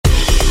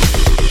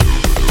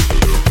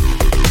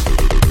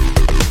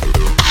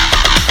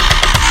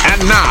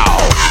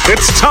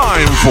It's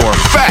time for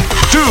Fat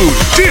Dude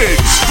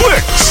Digs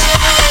Flicks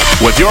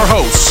with your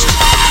host,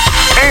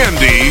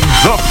 Andy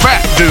the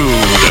Fat Dude.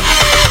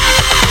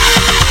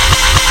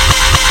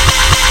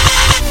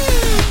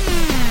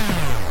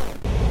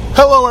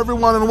 Hello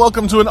everyone and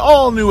welcome to an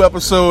all-new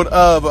episode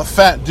of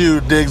Fat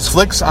Dude Digs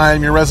Flicks. I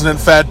am your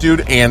resident Fat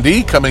Dude,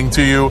 Andy, coming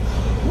to you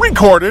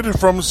recorded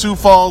from Sioux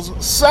Falls,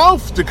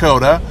 South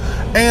Dakota,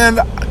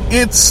 and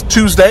it's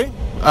Tuesday.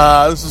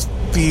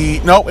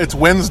 It's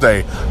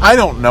Wednesday. I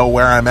don't know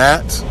where I'm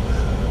at.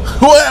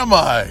 Who am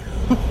I?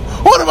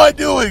 What am I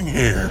doing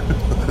here?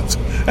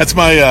 That's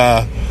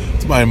my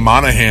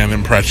Monahan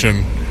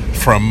impression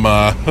from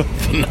the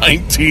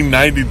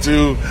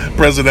 1992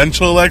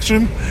 presidential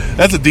election.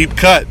 That's a deep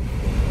cut.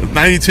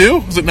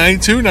 92? Was it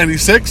 92?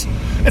 96?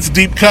 That's a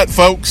deep cut,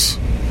 folks.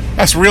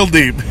 That's real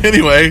deep.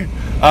 Anyway,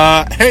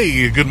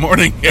 hey, good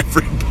morning,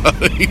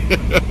 everybody.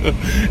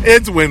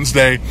 It's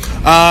Wednesday.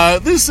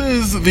 This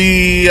is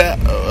the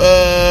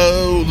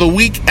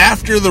week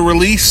after the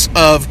release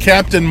of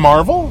Captain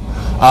Marvel,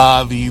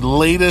 the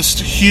latest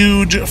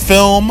huge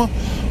film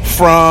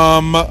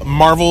from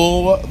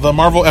Marvel,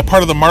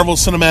 part of the Marvel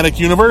Cinematic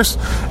Universe,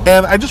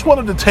 and I just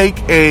wanted to take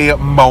a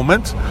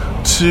moment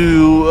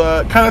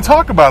to kind of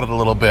talk about it a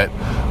little bit.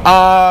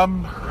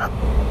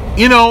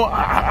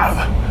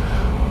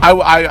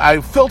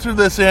 I filtered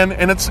this in,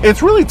 and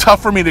it's really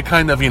tough for me to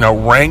kind of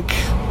rank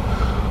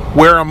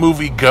where a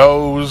movie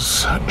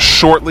goes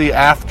shortly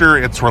after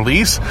its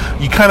release.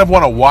 You kind of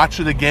want to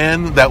watch it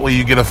again, that way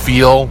you get a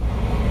feel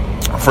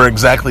for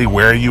exactly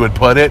where you would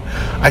put it.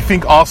 I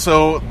think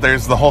also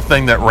there's the whole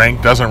thing that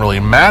rank doesn't really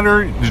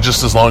matter,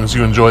 just as long as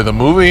you enjoy the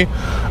movie.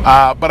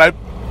 But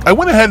I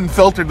went ahead and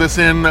filtered this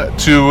in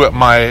to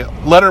my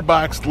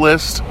Letterboxd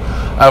list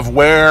of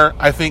where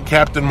I think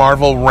Captain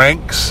Marvel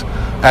ranks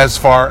as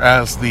far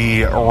as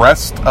the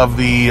rest of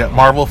the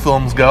Marvel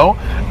films go.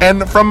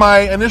 And from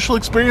my initial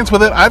experience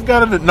with it, I've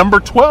got it at number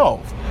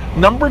 12.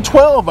 Number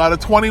 12 out of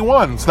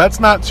 21, so that's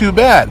not too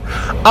bad.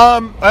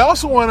 I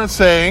also want to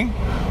say,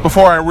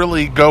 before I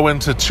really go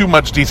into too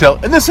much detail,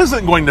 and this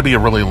isn't going to be a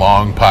really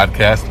long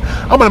podcast,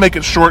 I'm going to make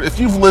it short. If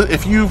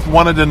you've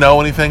wanted to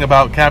know anything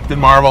about Captain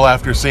Marvel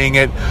after seeing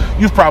it,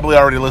 you've probably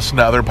already listened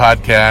to other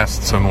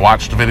podcasts and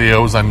watched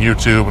videos on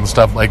YouTube and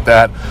stuff like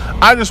that.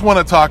 I just want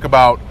to talk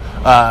about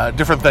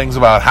different things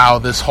about how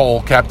this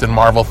whole Captain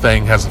Marvel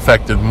thing has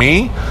affected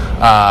me,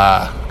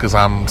 because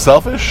I'm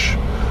selfish.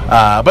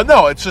 But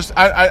no, it's just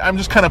I'm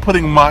just kind of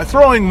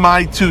throwing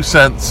my 2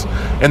 cents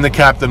in the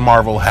Captain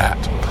Marvel hat.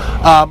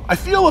 I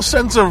feel a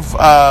sense of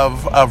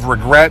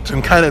regret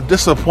and kind of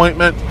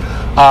disappointment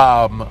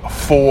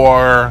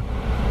for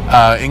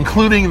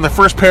including in the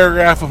first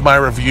paragraph of my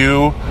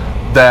review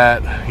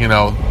that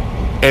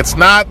it's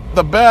not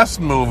the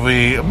best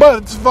movie,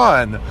 but it's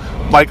fun.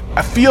 Like,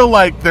 I feel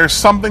like there's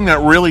something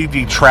that really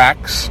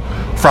detracts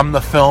from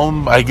the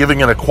film by giving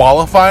it a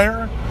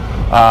qualifier.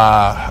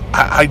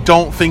 I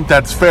don't think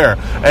that's fair.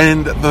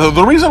 And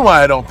the reason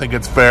why I don't think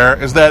it's fair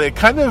is that it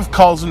kind of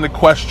calls into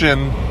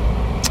question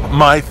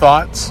my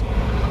thoughts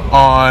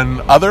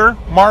on other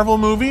Marvel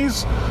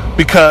movies,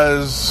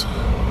 because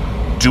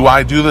do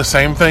I do the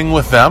same thing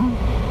with them?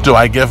 Do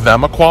I give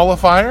them a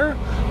qualifier?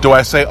 Do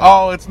I say,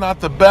 oh, it's not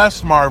the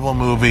best Marvel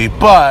movie,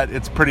 but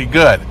it's pretty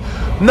good?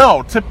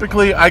 No,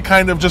 typically I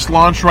kind of just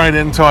launch right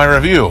into my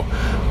review.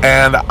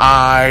 And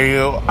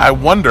I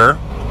wonder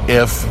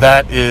if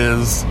that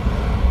is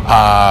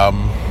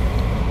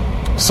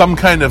some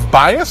kind of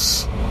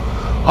bias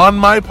on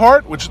my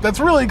part, which that's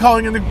really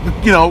calling into,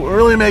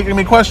 really making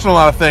me question a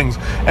lot of things.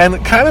 And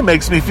it kind of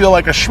makes me feel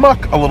like a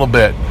schmuck a little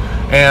bit.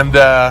 And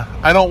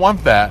I don't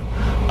want that.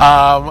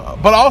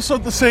 But also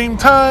at the same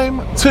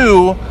time,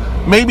 too,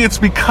 maybe it's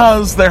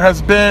because there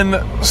has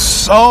been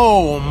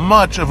so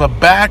much of a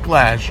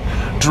backlash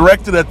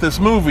directed at this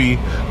movie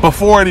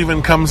before it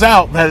even comes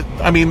out that,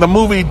 the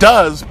movie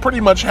does pretty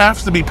much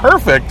have to be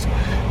perfect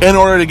in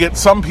order to get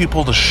some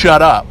people to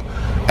shut up.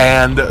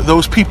 And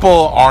those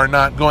people are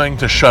not going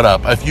to shut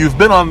up. If you've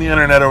been on the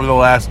internet over the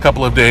last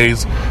couple of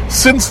days,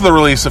 since the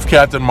release of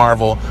Captain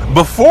Marvel,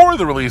 before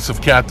the release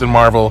of Captain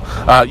Marvel,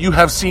 you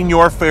have seen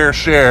your fair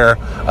share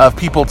of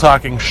people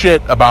talking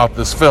shit about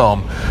this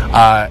film.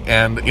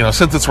 And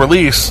since its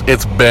release,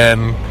 it's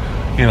been,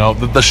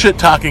 the shit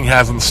talking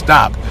hasn't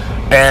stopped.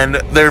 And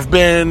there've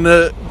been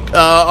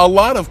a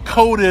lot of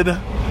coded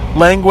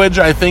language,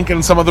 I think,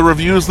 in some of the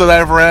reviews that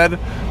I've read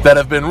that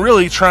have been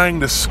really trying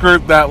to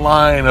skirt that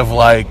line of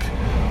like,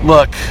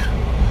 look,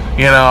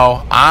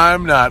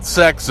 I'm not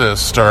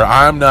sexist, or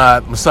I'm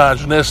not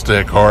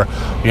misogynistic, or,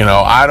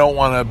 I don't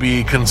want to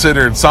be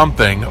considered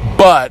something,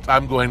 but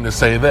I'm going to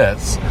say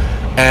this.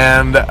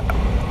 And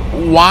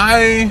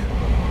why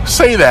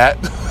say that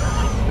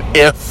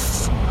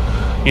if,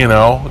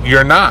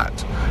 you're not?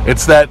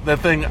 It's that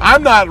thing,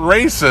 I'm not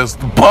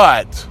racist,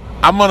 but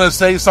I'm going to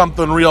say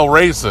something real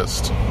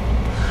racist.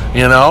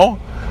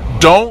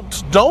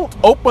 Don't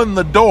open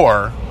the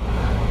door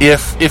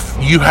if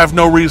you have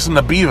no reason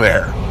to be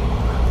there.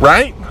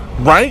 Right?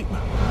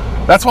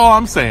 That's all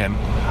I'm saying.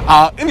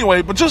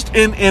 Anyway, but just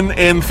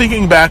in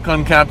thinking back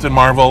on Captain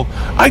Marvel,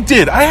 I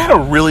had a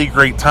really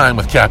great time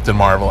with Captain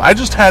Marvel. I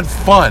just had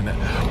fun.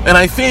 And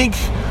I think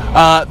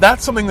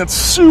that's something that's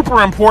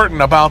super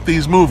important about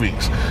these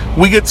movies.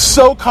 We get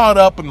so caught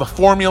up in the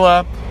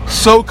formula,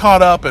 so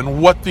caught up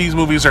in what these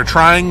movies are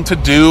trying to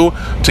do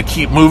to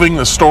keep moving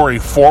the story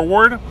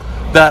forward,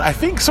 that I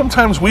think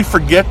sometimes we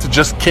forget to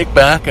just kick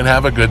back and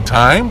have a good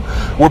time.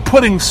 We're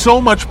putting so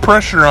much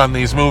pressure on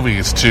these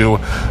movies to,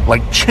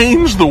 like,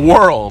 change the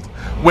world,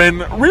 when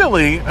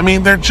really, I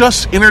mean, they're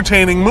just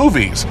entertaining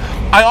movies.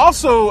 I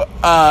also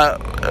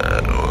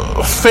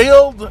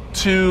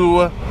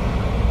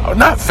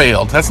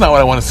that's not what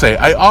I want to say.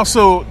 I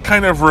also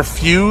kind of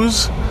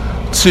refuse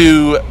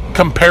to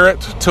compare it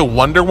to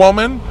Wonder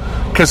Woman,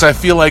 because I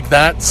feel like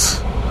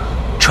that's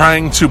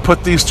trying to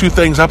put these two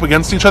things up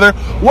against each other.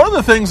 One of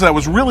the things that I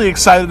was really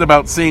excited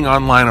about seeing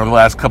online over the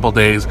last couple of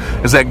days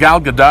is that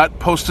Gal Gadot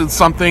posted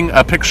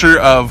a picture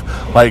of,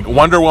 like,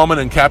 Wonder Woman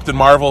and Captain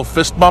Marvel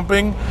fist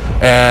bumping,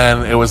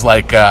 and it was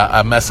like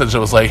a message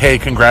that was like, hey,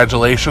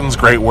 congratulations,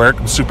 great work,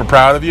 I'm super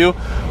proud of you.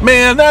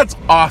 Man, that's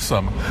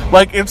awesome.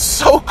 Like, it's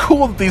so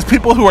cool that these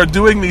people who are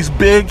doing these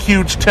big,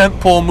 huge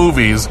tentpole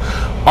movies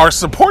are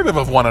supportive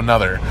of one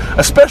another,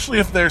 especially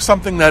if there's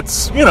something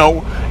that's, you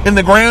know, in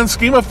the grand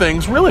scheme of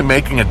things, really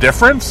making a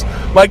difference.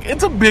 Like,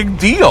 it's a big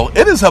deal.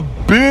 It is a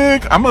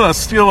big. I'm gonna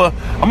steal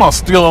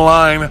a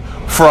line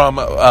from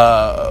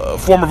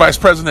former Vice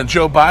President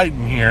Joe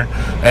Biden here,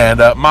 and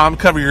Mom,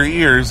 cover your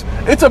ears.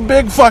 It's a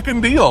big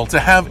fucking deal to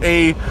have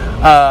a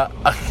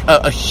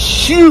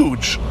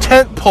huge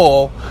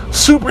tentpole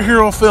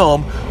superhero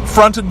film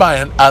fronted by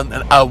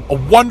a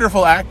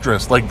wonderful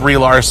actress like Brie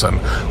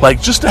Larson.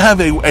 Like, just to have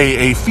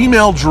a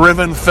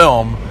female-driven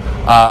film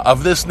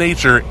of this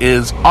nature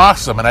is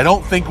awesome, and I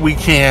don't think we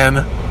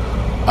can,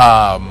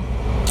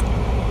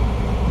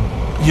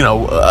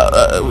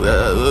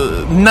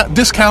 not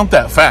discount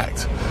that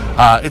fact.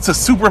 It's a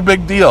super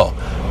big deal,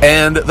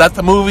 and that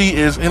the movie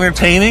is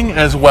entertaining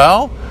as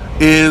well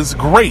is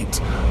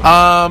great.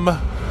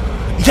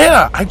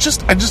 I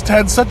just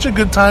had such a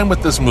good time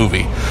with this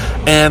movie,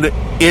 and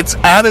it's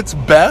at its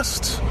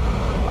best.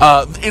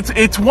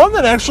 It's one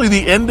that actually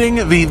the ending,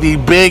 the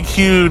big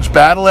huge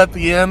battle at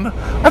the end,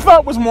 I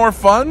thought was more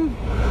fun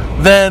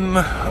than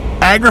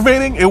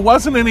aggravating. It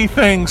wasn't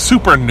anything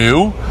super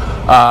new,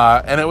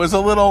 and it was a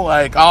little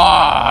like,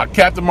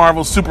 Captain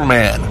Marvel's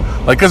Superman,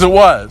 like, because it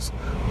was.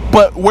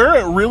 But where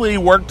it really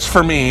worked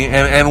for me,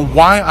 and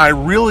why I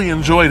really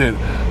enjoyed it,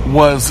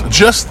 was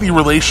just the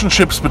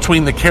relationships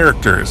between the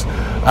characters.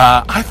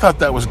 I thought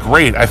that was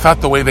great. I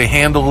thought the way they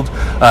handled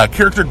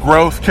character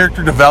growth,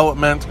 character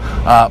development,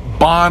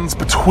 bonds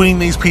between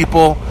these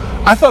people,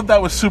 I thought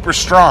that was super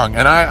strong,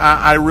 and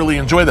I really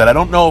enjoyed that. I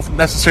don't know if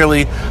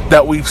necessarily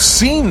that we've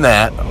seen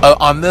that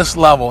on this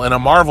level in a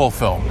Marvel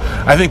film.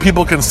 I think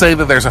people can say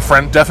that there's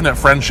a definite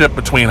friendship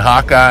between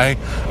Hawkeye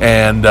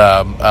and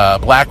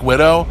Black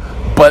Widow,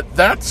 but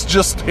that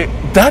just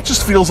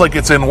feels like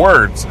it's in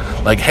words.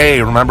 Like,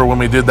 hey, remember when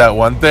we did that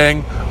one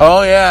thing?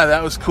 Oh yeah,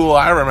 that was cool,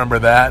 I remember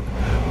that.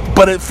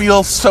 But it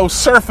feels so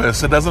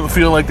surface. It doesn't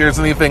feel like there's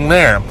anything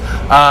there.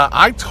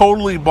 I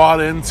totally bought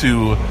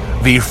into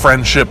the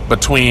friendship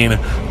between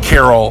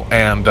Carol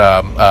and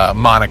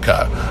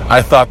Monica.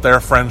 I thought their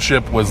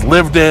friendship was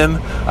lived in.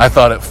 I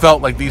thought it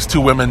felt like these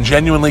two women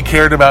genuinely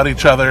cared about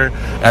each other,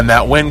 and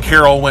that when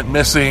Carol went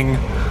missing,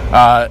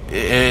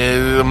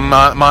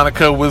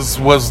 Monica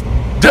was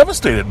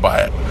devastated by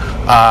it.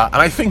 And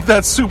I think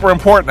that's super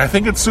important. I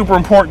think it's super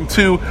important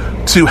to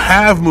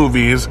have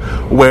movies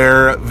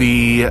where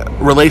the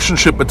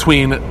relationship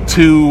between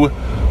two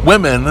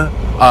women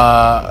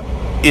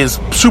is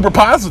super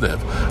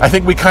positive. I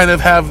think we kind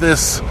of have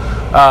this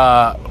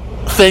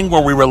thing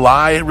where we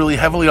rely really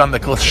heavily on the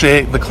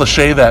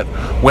cliche that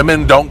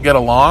women don't get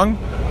along.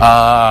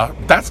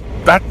 That's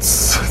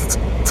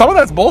some of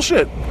that's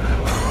bullshit.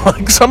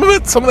 Like, some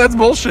of that's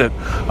bullshit.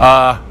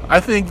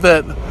 I think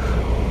that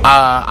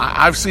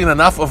I've seen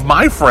enough of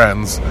my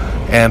friends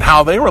and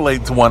how they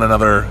relate to one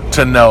another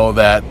to know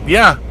that,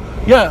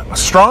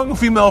 strong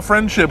female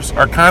friendships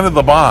are kind of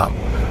the bomb.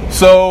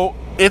 So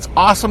it's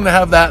awesome to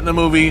have that in a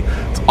movie.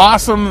 It's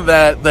awesome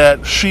that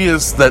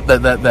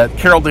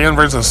Carol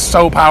Danvers is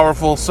so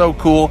powerful, so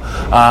cool.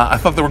 I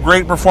thought there were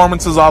great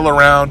performances all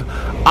around.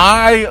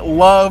 I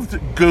loved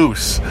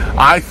Goose.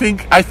 I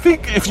think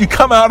if you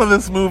come out of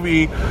this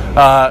movie,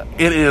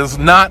 it is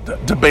not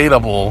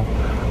debatable.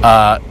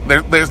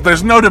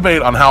 There's no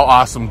debate on how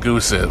awesome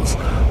Goose is.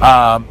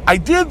 I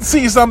did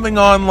see something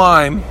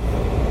online,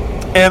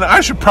 and I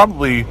should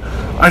probably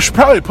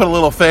put a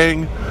little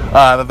thing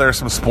that there's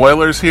some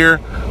spoilers here.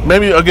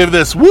 Maybe I'll give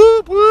this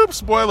whoop whoop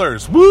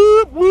spoilers,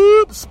 whoop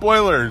whoop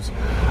spoilers.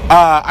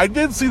 I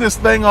did see this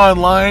thing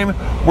online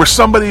where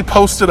somebody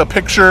posted a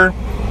picture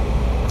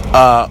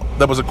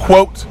that was a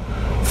quote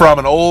from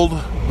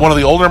one of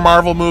the older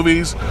Marvel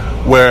movies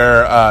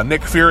where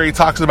Nick Fury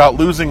talks about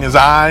losing his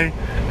eye.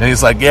 And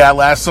he's like, yeah,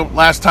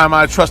 last time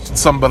I trusted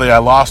somebody, I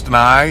lost an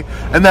eye.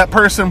 And that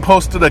person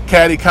posted a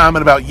catty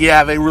comment about,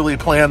 yeah, they really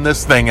planned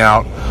this thing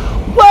out.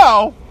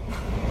 Well,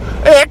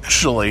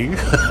 actually,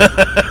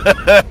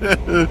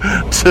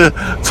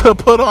 to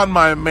put on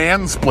my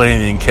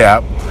mansplaining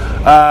cap,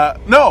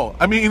 no,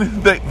 I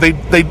mean,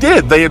 they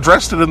did. They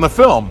addressed it in the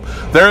film.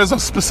 There is a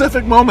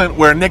specific moment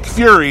where Nick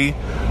Fury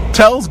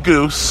tells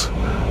Goose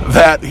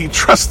that he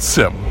trusts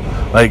him,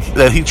 like,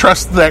 that he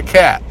trusts that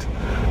cat.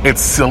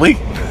 It's silly.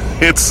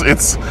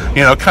 It's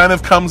kind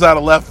of comes out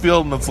of left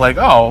field, and it's like,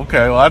 oh,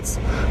 okay, well, that's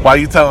why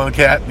you telling the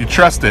cat you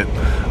trust it.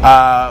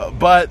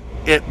 But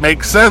it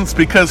makes sense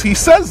because he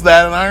says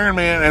that in Iron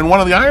Man, in one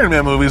of the Iron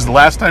Man movies, the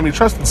last time he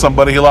trusted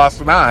somebody, he lost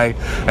an eye,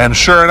 and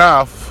sure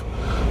enough,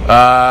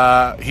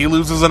 he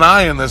loses an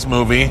eye in this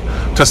movie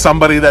to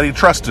somebody that he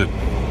trusted.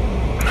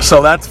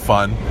 So that's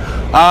fun.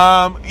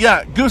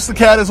 Goose the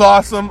Cat is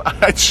awesome.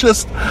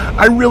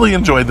 I really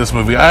enjoyed this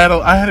movie.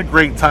 I had a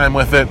great time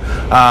with it.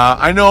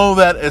 I know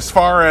that as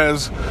far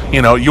as,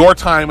 your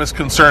time is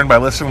concerned by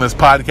listening to this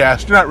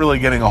podcast, you're not really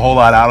getting a whole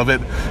lot out of it,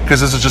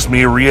 because this is just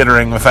me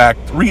reiterating the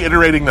fact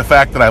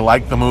that I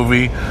like the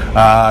movie.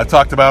 I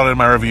talked about it in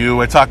my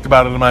review. I talked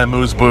about it in my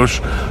amuse-bouche.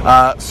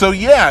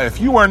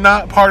 If you are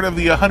not part of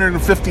the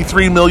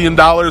 $153 million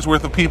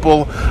worth of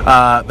people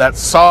that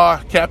saw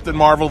Captain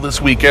Marvel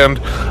this weekend,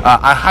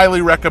 I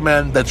highly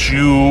recommend that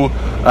you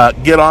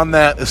get on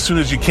that as soon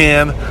as you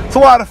can. It's a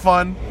lot of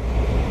fun.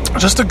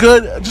 Just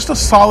a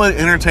solid,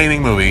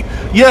 entertaining movie.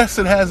 Yes,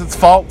 it has its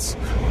faults,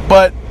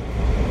 but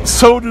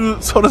so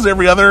does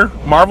every other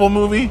Marvel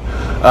movie.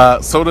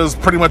 So does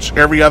pretty much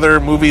every other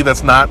movie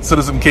that's not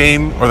Citizen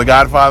Kane or The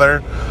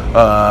Godfather.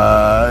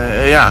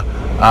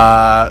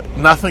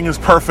 Nothing is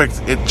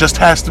perfect. It just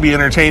has to be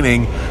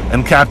entertaining,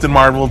 and Captain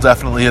Marvel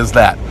definitely is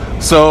that.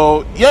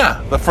 So,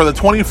 for the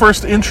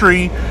 21st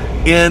entry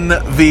in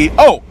the...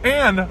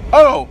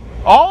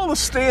 all the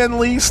Stan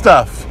Lee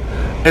stuff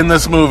in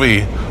this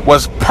movie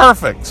was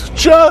perfect.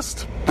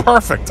 Just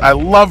perfect. I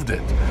loved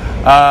it.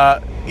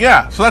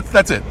 So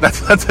that's it.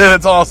 That's it.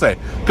 That's all I'll say.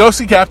 Go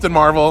see Captain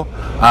Marvel.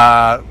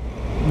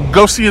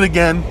 Go see it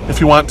again if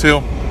you want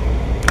to.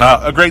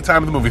 A great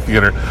time in the movie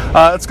theater.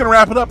 It's going to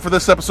wrap it up for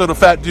this episode of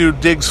Fat Dude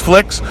Digs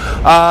Flicks.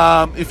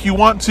 If you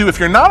want to, if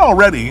you're not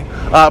already,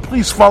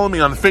 please follow me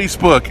on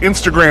Facebook,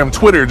 Instagram,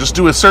 Twitter. Just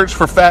do a search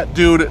for Fat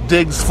Dude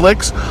Digs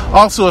Flicks.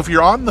 Also, if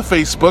you're on the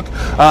Facebook,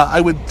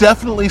 I would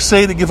definitely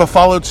say to give a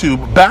follow to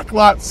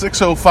Backlot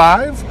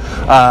 605.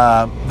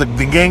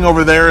 The gang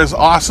over there is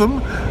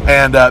awesome.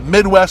 And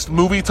Midwest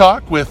Movie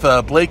Talk with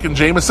Blake and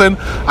Jameson.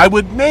 I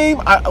would name,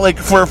 for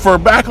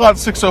Backlot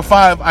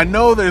 605, I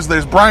know there's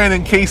Brian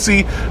and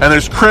Casey, and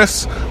there's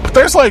Chris, but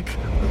there's a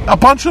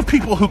bunch of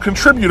people who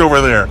contribute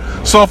over there.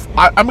 So if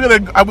I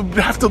would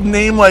have to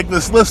name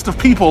this list of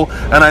people,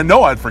 and I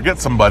know I'd forget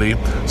somebody,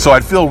 so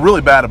I'd feel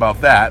really bad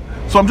about that.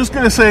 So I'm just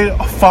going to say,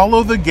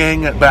 follow the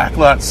gang at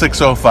Backlot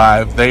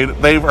 605.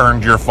 They've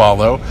earned your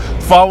follow.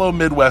 Follow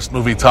Midwest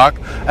Movie Talk,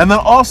 and then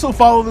also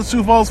follow the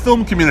Sioux Falls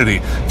film community.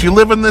 If you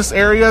live in this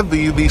area,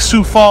 the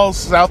Sioux Falls,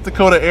 South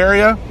Dakota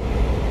area,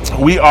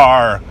 we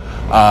are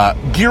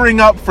gearing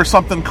up for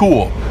something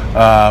cool.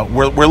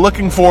 We're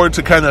looking forward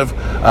to kind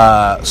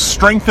of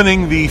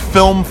strengthening the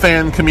film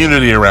fan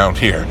community around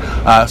here.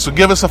 So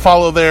give us a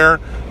follow there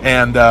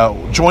and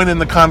join in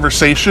the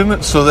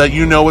conversation so that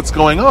you know what's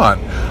going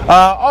on.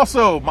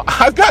 Also,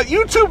 I've got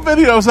YouTube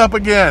videos up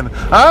again.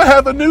 I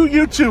have a new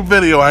YouTube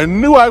video. I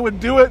knew I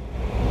would do it.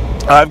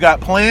 I've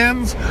got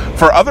plans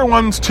for other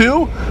ones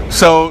too.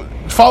 So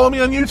follow me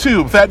on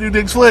YouTube, Fat Dude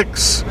Digs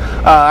Flicks.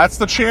 That's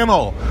the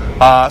channel.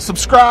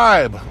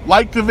 Subscribe,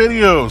 like the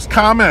videos,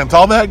 comment,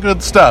 all that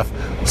good stuff.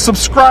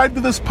 Subscribe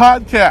to this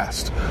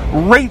podcast.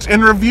 Rate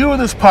and review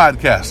this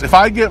podcast. If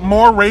I get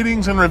more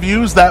ratings and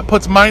reviews, that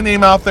puts my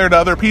name out there to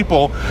other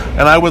people,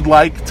 and I would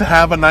like to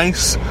have a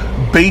nice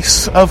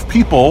base of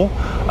people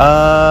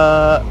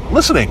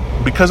listening,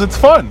 because it's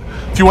fun.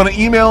 If you want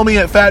to email me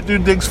at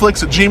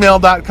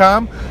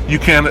fatdudedigsflicks@gmail.com, you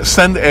can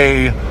send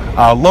a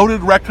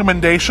loaded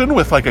recommendation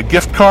with a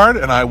gift card,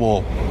 and I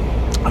will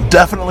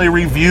definitely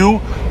review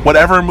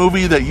whatever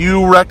movie that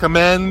you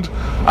recommend,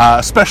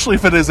 especially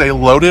if it is a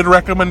loaded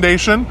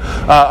recommendation.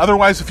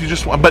 Otherwise, if you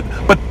just want, but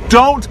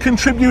don't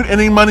contribute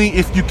any money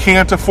if you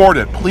can't afford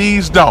it.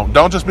 Please don't.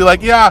 Don't just be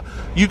like, yeah,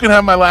 you can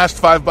have my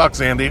last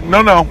 $5, Andy.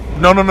 No.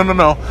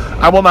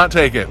 I will not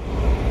take it.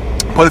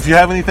 But if you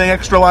have anything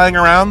extra lying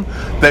around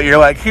that you're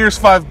like, here's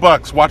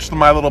 $5, watch the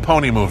My Little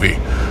Pony movie.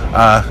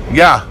 I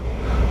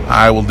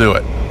will do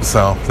it.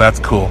 So that's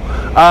cool.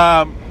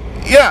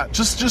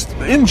 Just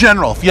in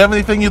general, if you have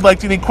anything you'd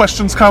like, any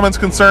questions, comments,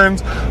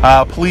 concerns,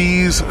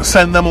 please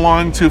send them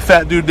along to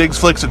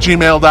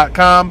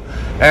fatdudedigsflicks@gmail.com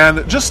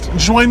and just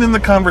join in the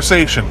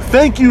conversation.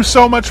 Thank you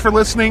so much for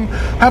listening.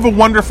 Have a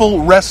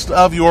wonderful rest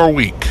of your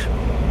week.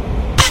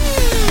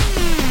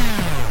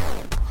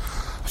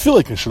 I feel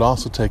like I should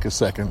also take a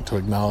second to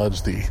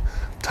acknowledge the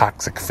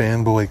toxic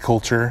fanboy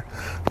culture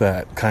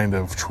that kind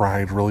of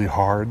tried really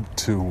hard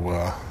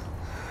to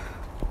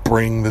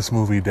bring this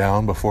movie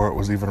down before it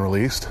was even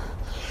released.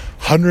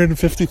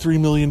 $153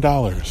 million.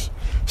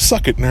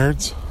 Suck it,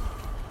 nerds.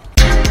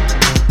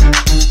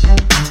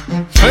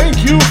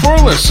 Thank you for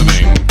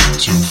listening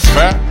to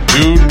Fat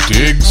Dude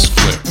Digs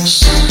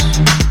Flicks.